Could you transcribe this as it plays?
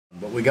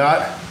We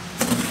got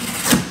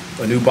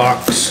a new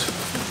box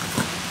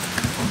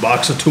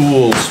of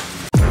tools.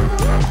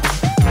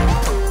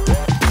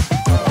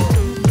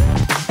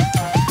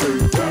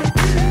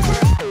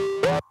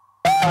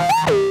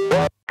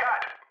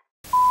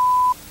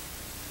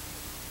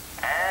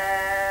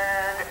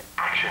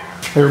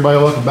 Hey everybody,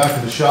 welcome back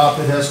to the shop.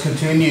 It has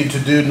continued to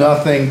do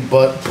nothing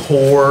but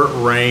pour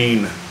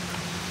rain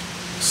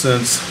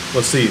since,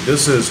 let's see,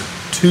 this is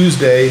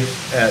Tuesday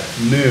at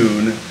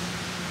noon,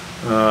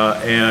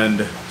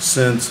 and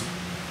since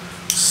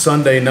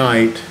Sunday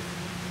night,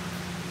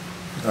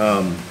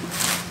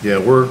 yeah,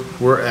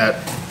 we're at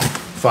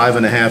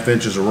 5.5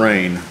 inches of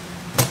rain,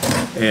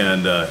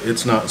 and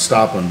it's not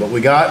stopping. But we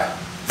got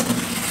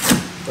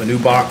a new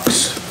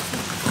box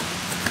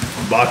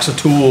of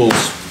tools.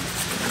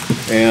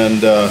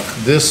 And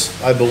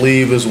this, I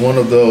believe, is one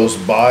of those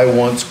buy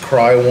once,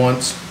 cry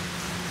once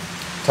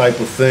type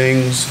of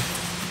things.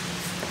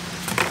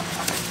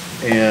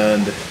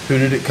 And who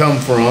did it come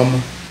from?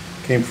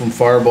 It came from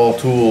FIREBALL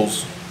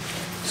Tools.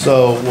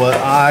 So what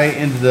I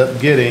ended up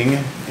getting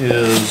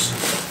is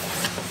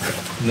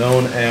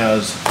known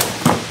as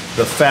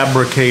the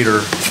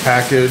Fabricator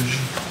Package.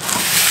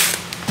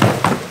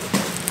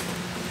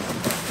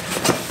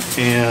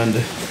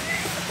 And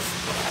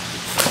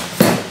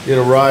it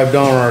arrived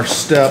on our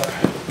step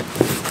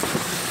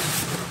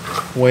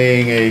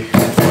weighing a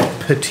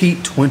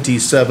petite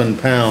 27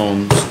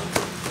 pounds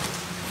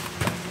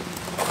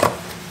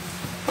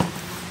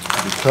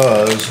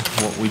because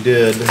what we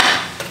did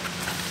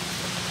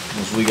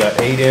was we got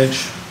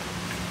 8-inch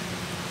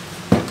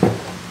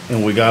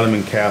and we got them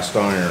in cast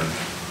iron.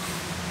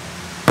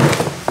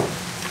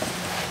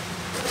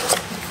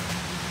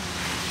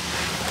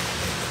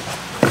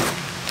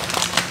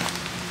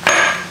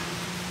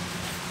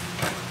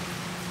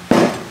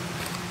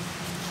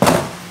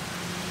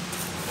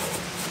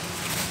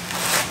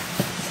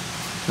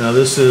 Now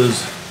this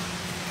is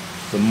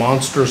the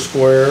monster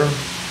square.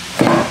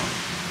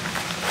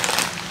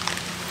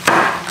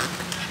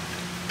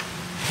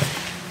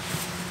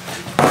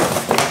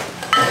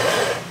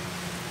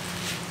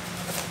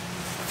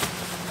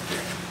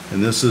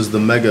 And this is the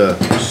mega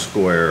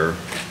square.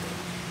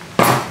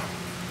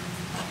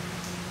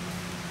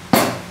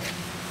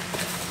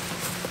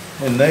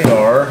 And they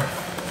are to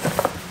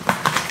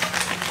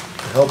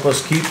help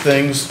us keep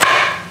things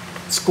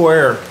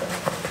square.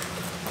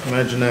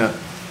 Imagine that.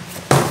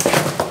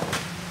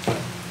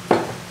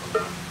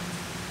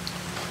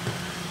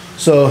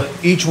 So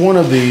each one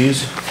of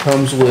these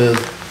comes with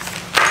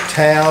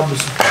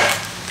tabs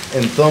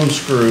and thumb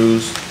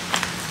screws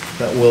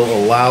that will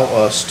allow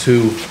us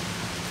to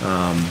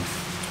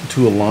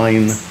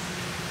align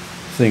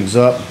things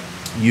up.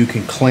 You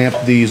can clamp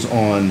these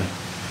on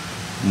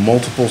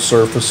multiple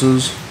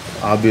surfaces.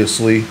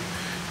 Obviously,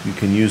 you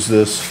can use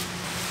this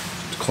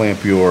to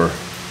clamp your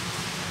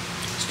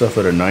stuff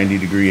at a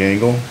 90-degree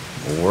angle,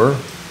 or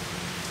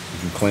you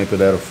can clamp it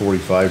at a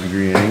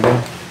 45-degree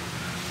angle.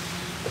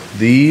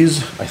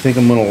 These I think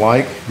I'm going to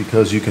like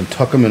because you can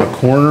tuck them in a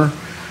corner,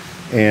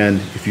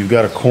 and if you've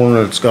got a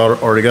corner that's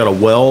already got a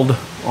weld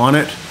on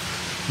it,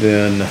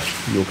 then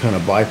you'll kind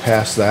of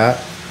bypass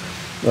that.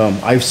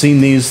 I've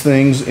seen these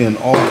things in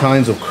all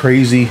kinds of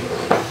crazy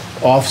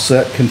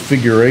offset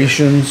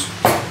configurations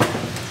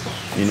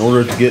in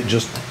order to get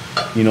just,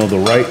 you know, the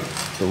right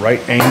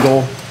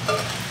angle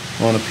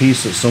on a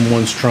piece that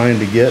someone's trying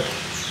to get.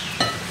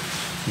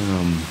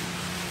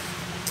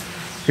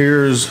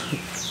 Here's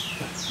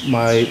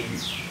my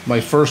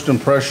first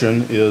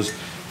impression is,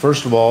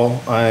 first of all,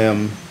 I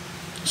am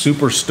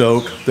super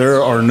stoked. I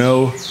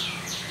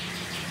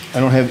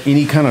don't have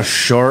any kind of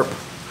sharp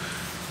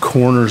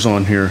corners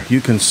on here. You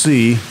can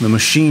see the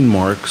machine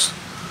marks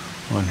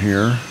on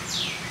here,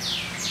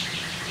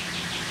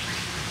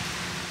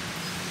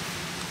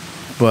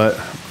 but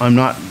I'm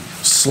not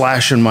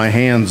slashing my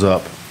hands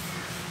up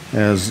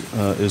as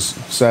is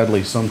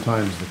sadly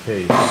sometimes the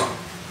case.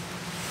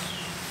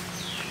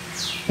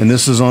 And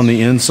this is on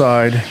the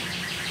inside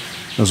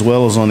as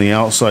well as on the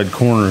outside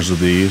corners of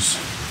these.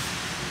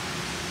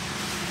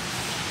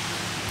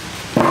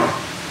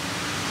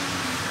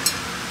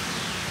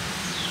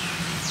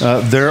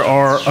 There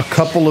are a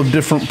couple of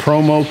different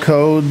promo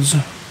codes.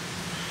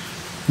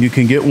 You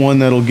can get one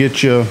that'll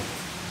get you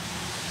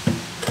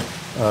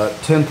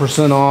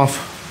 10%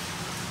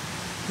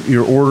 off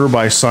your order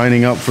by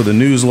signing up for the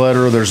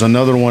newsletter. There's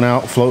another one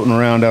floating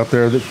around out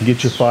there that can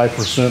get you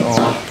 5%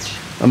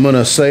 off. I'm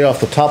gonna say off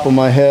the top of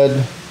my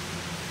head,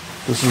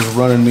 this is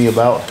running me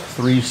about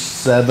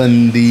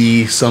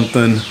 $370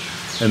 something,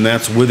 and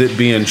that's with it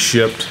being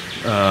shipped.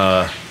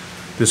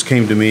 This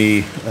came to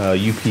me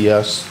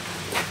UPS.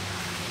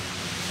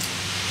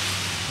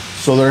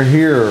 So they're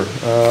here.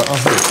 I'll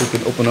see if we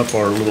can open up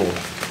our little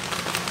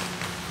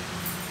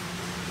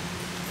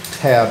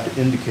tabbed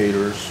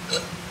indicators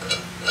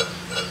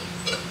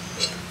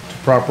to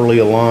properly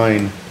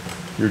align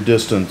your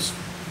distance.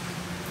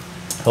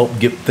 Help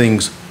get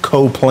things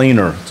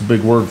co-planar. It's a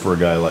big word for a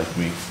guy like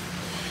me.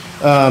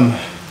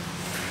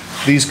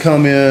 These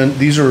come in,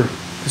 these are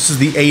This is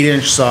the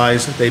 8-inch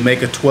size. They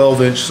make a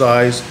 12-inch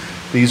size.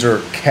 These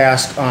are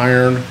cast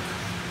iron.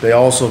 They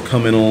also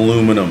come in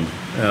aluminum.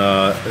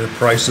 The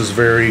prices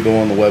vary. Go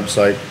on the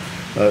website,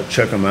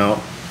 check them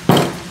out.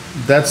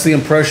 That's the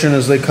impression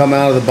as they come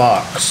out of the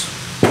box.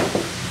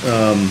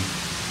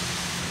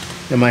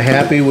 Am I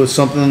happy with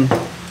something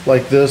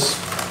like this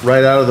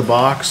right out of the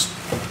box?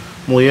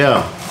 Well,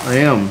 yeah, I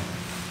am.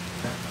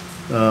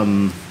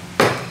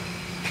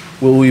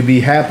 Will we be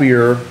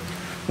happier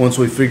once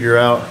we figure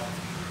out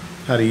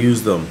how to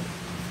use them?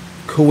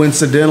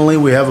 Coincidentally,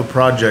 we have a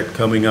project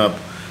coming up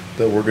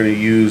that we're going to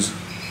use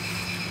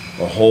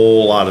a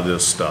whole lot of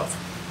this stuff.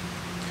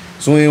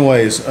 So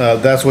anyways,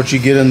 that's what you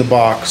get in the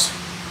box.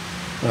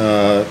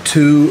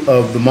 2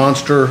 of the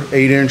monster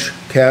 8-inch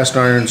cast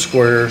iron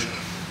squares,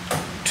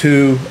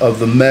 2 of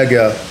the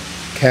mega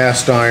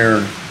cast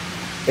iron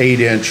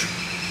 8-inch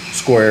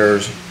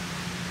squares,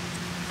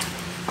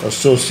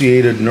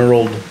 associated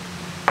knurled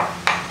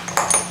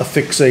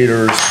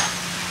affixators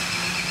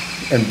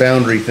and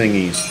boundary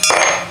thingies.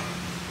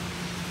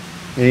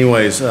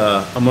 Anyways,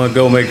 I'm gonna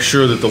go make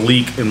sure that the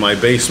leak in my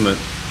basement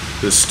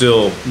is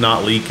still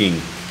not leaking.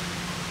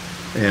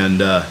 And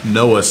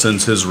Noah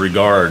sends his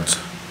regards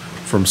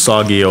from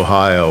Soggy,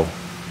 Ohio.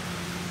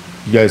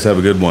 You guys have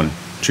a good one.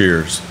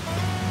 Cheers.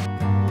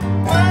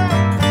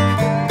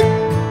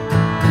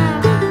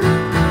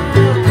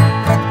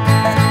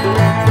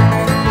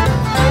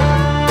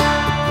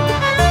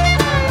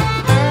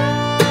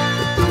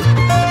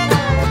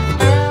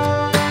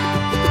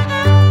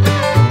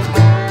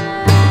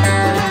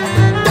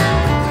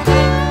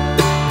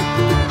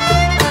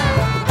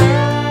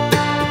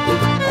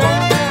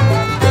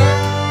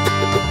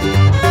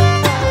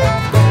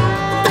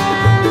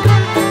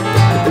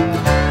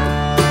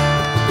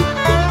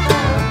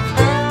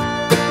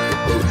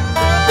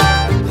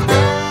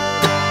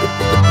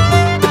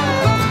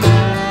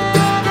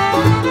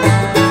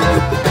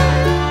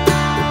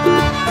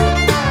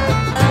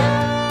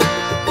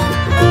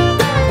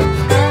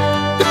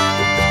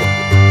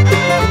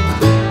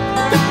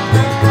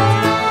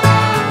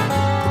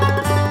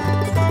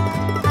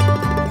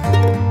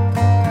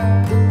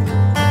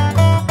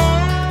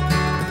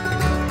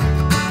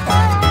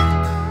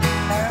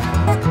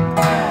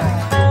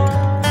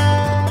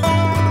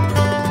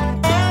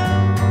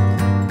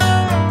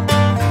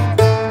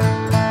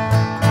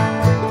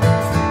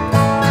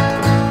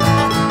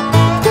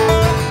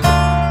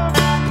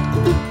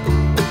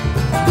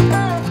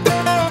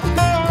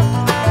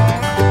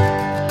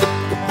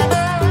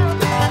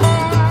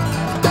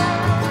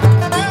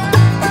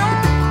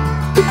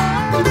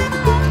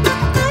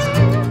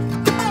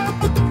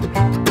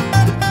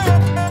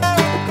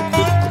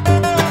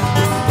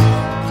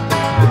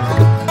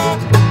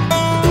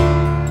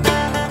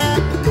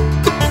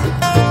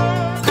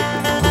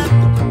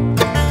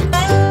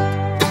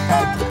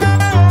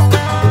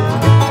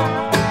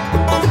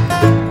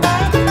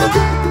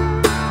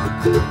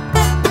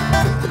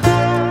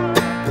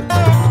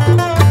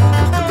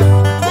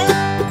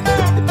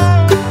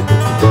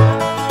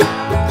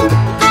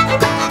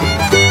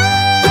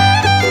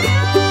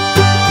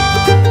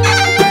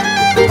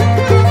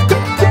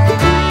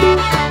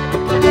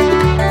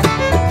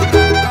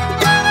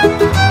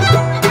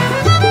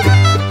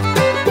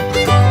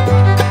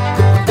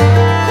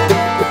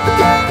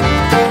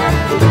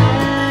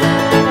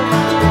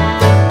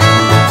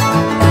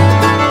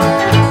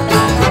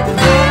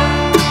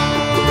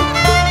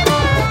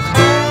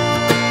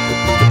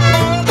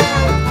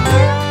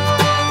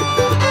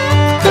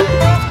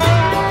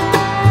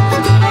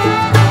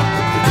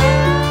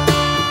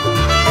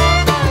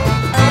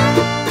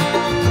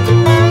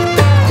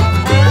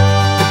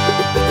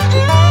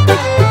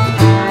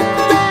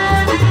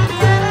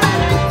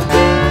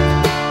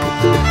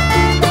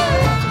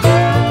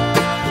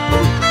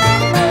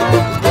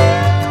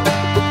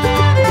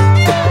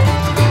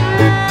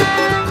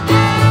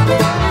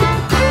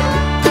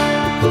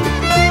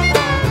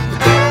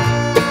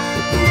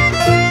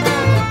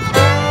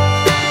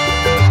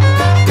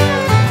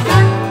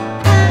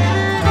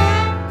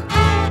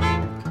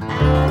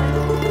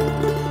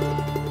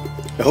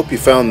 I hope you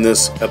found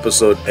this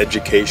episode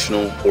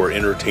educational or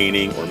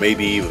entertaining, or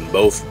maybe even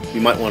both.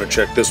 You might want to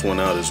check this one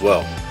out as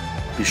well.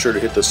 Be sure to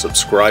hit the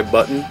subscribe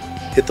button,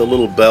 hit the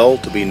little bell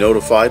to be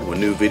notified when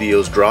new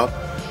videos drop,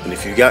 and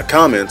if you got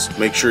comments,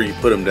 make sure you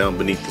put them down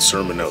beneath the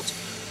sermon notes.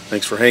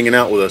 Thanks for hanging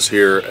out with us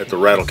here at the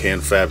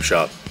RATTLECAN Fab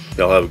Shop.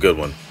 Y'all have a good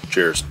one.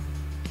 Cheers.